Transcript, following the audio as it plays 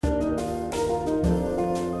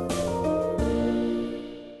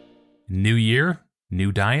New year,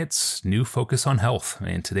 new diets, new focus on health.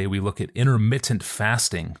 And today we look at intermittent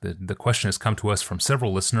fasting. The question has come to us from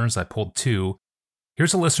several listeners. I pulled two.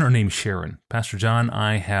 Here's a listener named Sharon. Pastor John,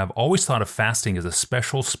 I have always thought of fasting as a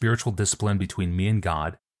special spiritual discipline between me and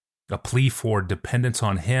God, a plea for dependence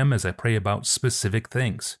on Him as I pray about specific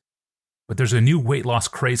things. But there's a new weight loss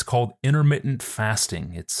craze called intermittent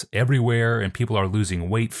fasting. It's everywhere, and people are losing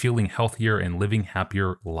weight, feeling healthier, and living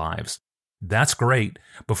happier lives. That's great,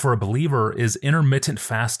 but for a believer, is intermittent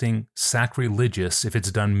fasting sacrilegious if it's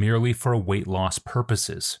done merely for weight loss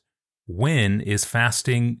purposes? When is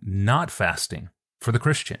fasting not fasting for the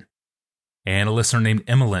Christian? And a listener named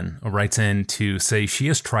Emmeline writes in to say she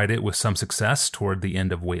has tried it with some success toward the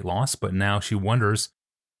end of weight loss, but now she wonders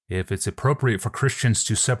if it's appropriate for Christians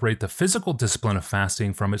to separate the physical discipline of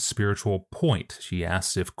fasting from its spiritual point. She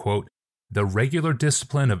asks if, quote, the regular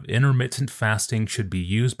discipline of intermittent fasting should be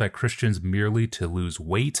used by Christians merely to lose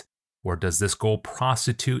weight, or does this goal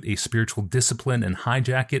prostitute a spiritual discipline and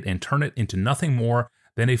hijack it and turn it into nothing more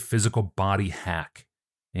than a physical body hack,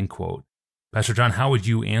 end quote. Pastor John, how would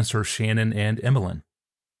you answer Shannon and Emmeline?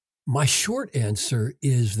 My short answer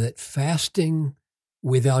is that fasting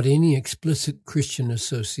without any explicit Christian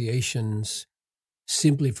associations,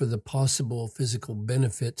 simply for the possible physical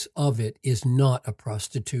benefits of it, is not a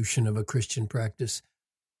prostitution of a Christian practice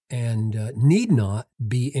and need not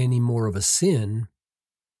be any more of a sin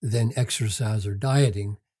than exercise or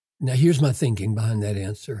dieting. Now, here's my thinking behind that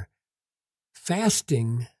answer.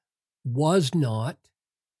 Fasting was not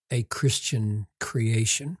a Christian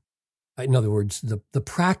creation. In other words, the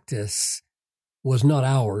practice was not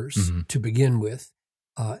ours to begin with.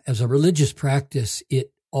 As a religious practice,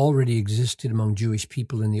 it already existed among Jewish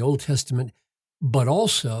people in the Old Testament, but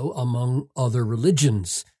also among other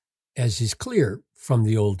religions, as is clear from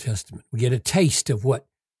the Old Testament. We get a taste of what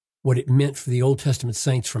it meant for the Old Testament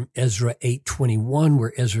saints from Ezra 8:21,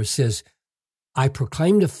 where Ezra says, I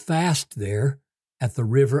proclaimed a fast there at the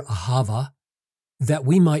river Ahava, that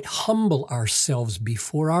we might humble ourselves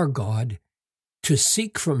before our God to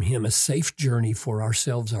seek from Him a safe journey for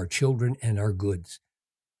ourselves, our children, and our goods.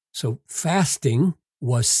 So fasting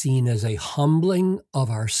was seen as a humbling of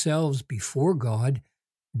ourselves before God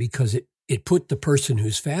because it put the person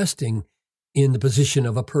who's fasting in the position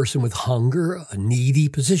of a person with hunger, a needy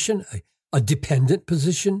position, a dependent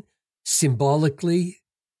position, symbolically,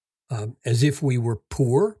 as if we were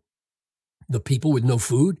poor, the people with no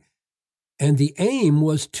food. And the aim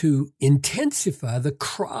was to intensify the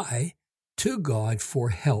cry to God for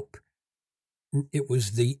help. It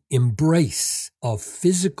was the embrace of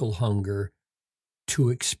physical hunger to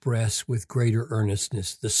express with greater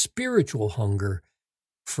earnestness the spiritual hunger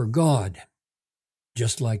for God.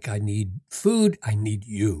 Just like I need food, I need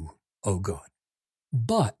you, oh God.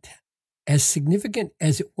 But as significant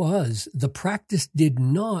as it was, the practice did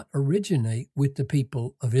not originate with the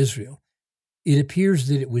people of Israel. It appears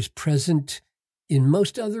that it was present in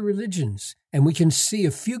most other religions, and we can see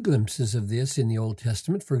a few glimpses of this in the Old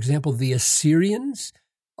Testament. For example, the Assyrians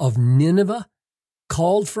of Nineveh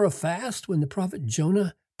called for a fast when the prophet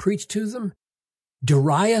Jonah preached to them.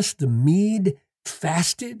 Darius the Mede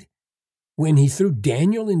fasted when he threw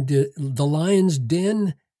Daniel into the lion's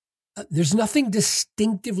den. There's nothing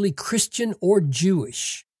distinctively Christian or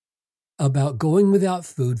Jewish about going without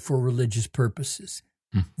food for religious purposes.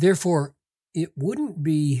 Therefore, it wouldn't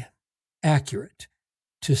be accurate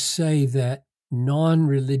to say that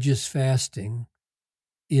non-religious fasting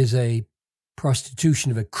is a prostitution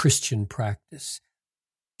of a Christian practice.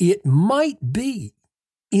 It might be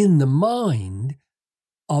in the mind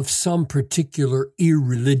of some particular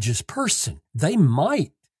irreligious person. They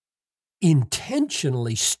might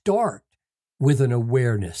intentionally start with an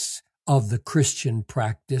awareness of the Christian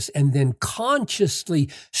practice and then consciously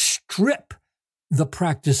strip the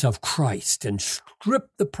practice of Christ and strip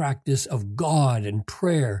the practice of God and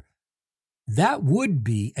prayer. That would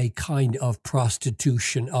be a kind of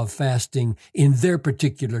prostitution of fasting in their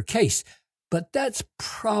particular case. But that's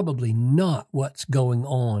probably not what's going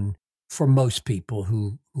on for most people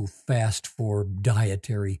who fast for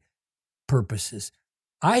dietary purposes.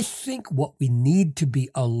 I think what we need to be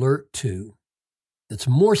alert to that's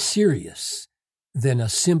more serious than a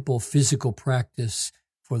simple physical practice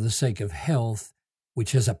for the sake of health,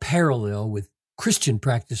 which has a parallel with Christian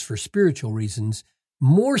practice for spiritual reasons,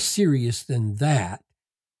 more serious than that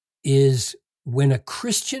is when a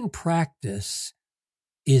Christian practice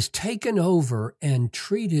is taken over and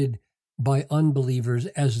treated by unbelievers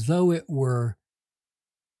as though it were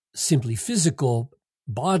simply physical,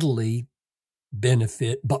 bodily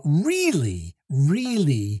benefit, but really,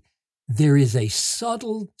 there is a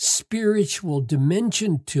subtle spiritual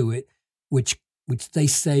dimension to it which they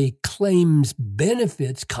say claims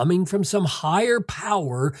benefits coming from some higher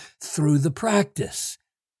power through the practice.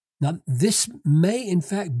 Now, this may in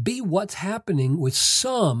fact be what's happening with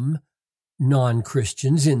some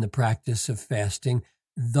non-Christians in the practice of fasting,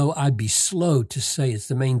 though I'd be slow to say it's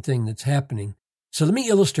the main thing that's happening. So let me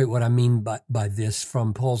illustrate what I mean by this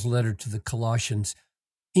from Paul's letter to the Colossians.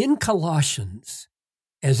 In Colossians,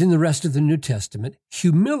 as in the rest of the New Testament,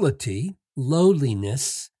 humility,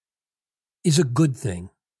 lowliness, is a good thing.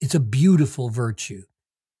 It's a beautiful virtue.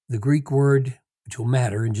 The Greek word, which will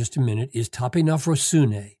matter in just a minute, is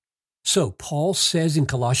tapinaphrosune. So Paul says in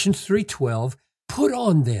Colossians 3:12, put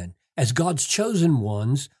on then, as God's chosen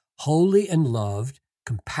ones, holy and loved,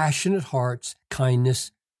 compassionate hearts,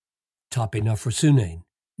 kindness, tapinaphrosune,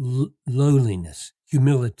 lowliness,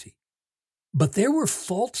 humility. But there were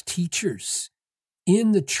false teachers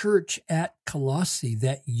in the church at Colossae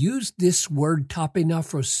that used this word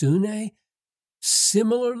tapinaphrosune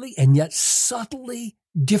similarly and yet subtly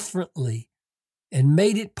differently, and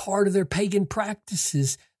made it part of their pagan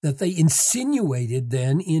practices that they insinuated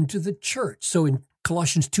then into the church. So in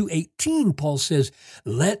Colossians 2:18, Paul says,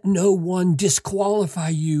 let no one disqualify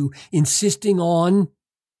you, insisting on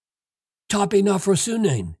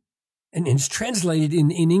tapinaphrosune. And it's translated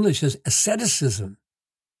in English as asceticism,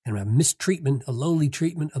 and a mistreatment, a lowly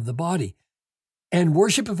treatment of the body. And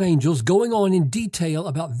worship of angels, going on in detail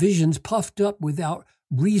about visions puffed up without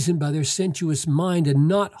reason by their sensuous mind and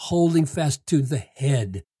not holding fast to the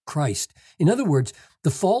head, Christ. In other words,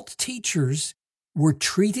 the false teachers were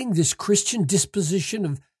treating this Christian disposition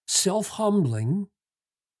of self-humbling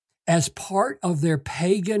as part of their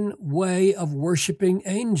pagan way of worshiping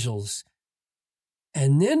angels.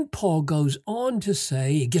 And then Paul goes on to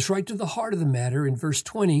say, it gets right to the heart of the matter in verse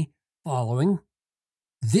 20 following,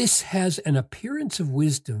 this has an appearance of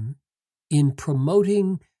wisdom in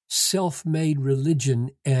promoting self-made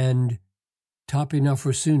religion and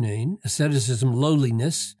tapinaphrosune, asceticism,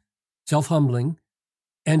 lowliness, self-humbling,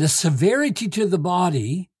 and a severity to the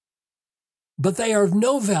body, but they are of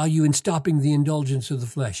no value in stopping the indulgence of the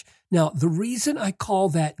flesh. Now, the reason I call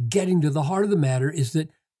that getting to the heart of the matter is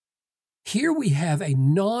that here we have a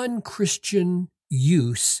non-Christian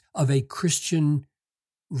use of a Christian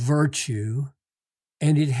virtue,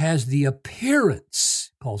 and it has the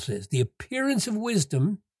appearance, Paul says, the appearance of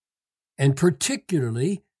wisdom, and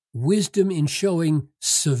particularly wisdom in showing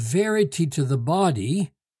severity to the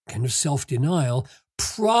body, kind of self-denial,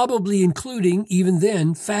 probably including, even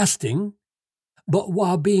then, fasting. But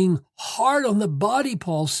while being hard on the body,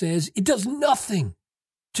 Paul says, it does nothing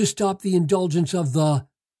to stop the indulgence of the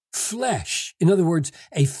flesh. In other words,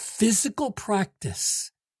 a physical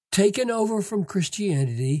practice taken over from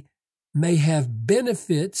Christianity may have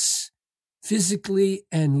benefits physically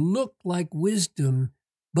and look like wisdom,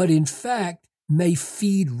 but in fact may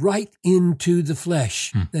feed right into the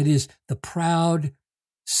flesh. That is, the proud,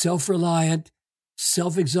 self-reliant,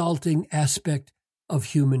 self-exalting aspect of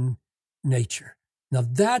human nature. Now,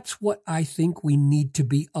 that's what I think we need to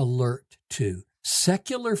be alert to.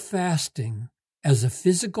 Secular fasting as a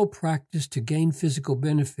physical practice to gain physical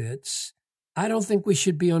benefits, I don't think we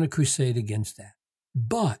should be on a crusade against that.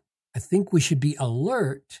 But I think we should be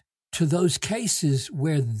alert to those cases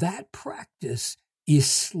where that practice is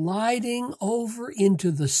sliding over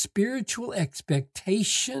into the spiritual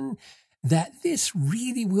expectation that this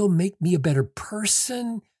really will make me a better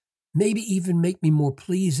person, maybe even make me more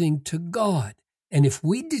pleasing to God. And if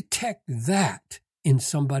we detect that in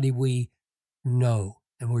somebody we know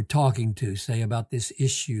and we're talking to, say, about this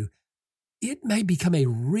issue, it may become a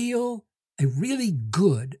really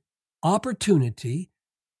good opportunity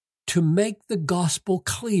to make the gospel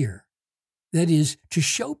clear. That is, to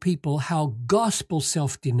show people how gospel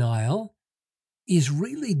self-denial is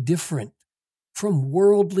really different from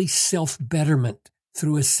worldly self-betterment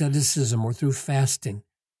through asceticism or through fasting.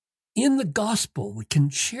 In the gospel, we can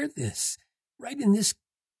share this. Right in this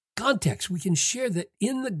context, we can share that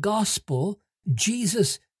in the gospel,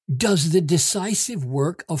 Jesus does the decisive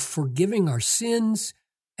work of forgiving our sins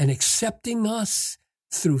and accepting us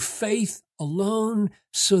through faith alone,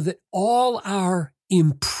 so that all our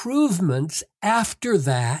improvements after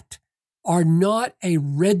that are not a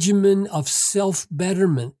regimen of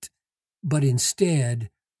self-betterment, but instead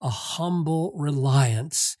a humble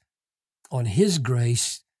reliance on His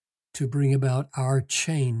grace to bring about our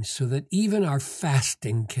change, so that even our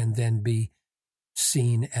fasting can then be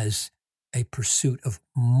seen as a pursuit of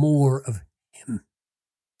more of Him.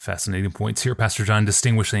 Fascinating points here, Pastor John,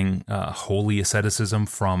 distinguishing holy asceticism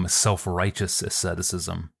from self-righteous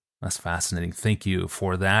asceticism. That's fascinating. Thank you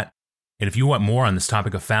for that. And if you want more on this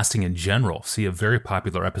topic of fasting in general, see a very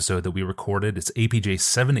popular episode that we recorded. It's APJ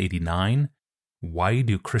 789, Why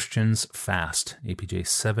Do Christians Fast? APJ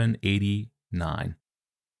 789.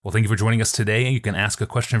 Well, thank you for joining us today. You can ask a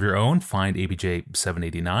question of your own, find APJ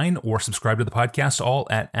 789, or subscribe to the podcast, all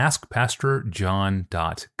at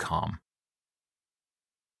askpastorjohn.com.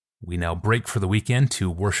 We now break for the weekend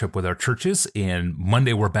to worship with our churches, and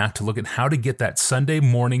Monday we're back to look at how to get that Sunday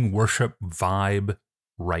morning worship vibe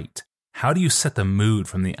right. How do you set the mood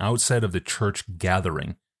from the outside of the church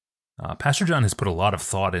gathering? Pastor John has put a lot of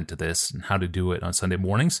thought into this and how to do it on Sunday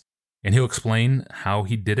mornings, and he'll explain how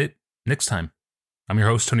he did it next time. I'm your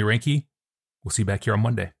host, Tony Reinke. We'll see you back here on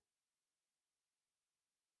Monday.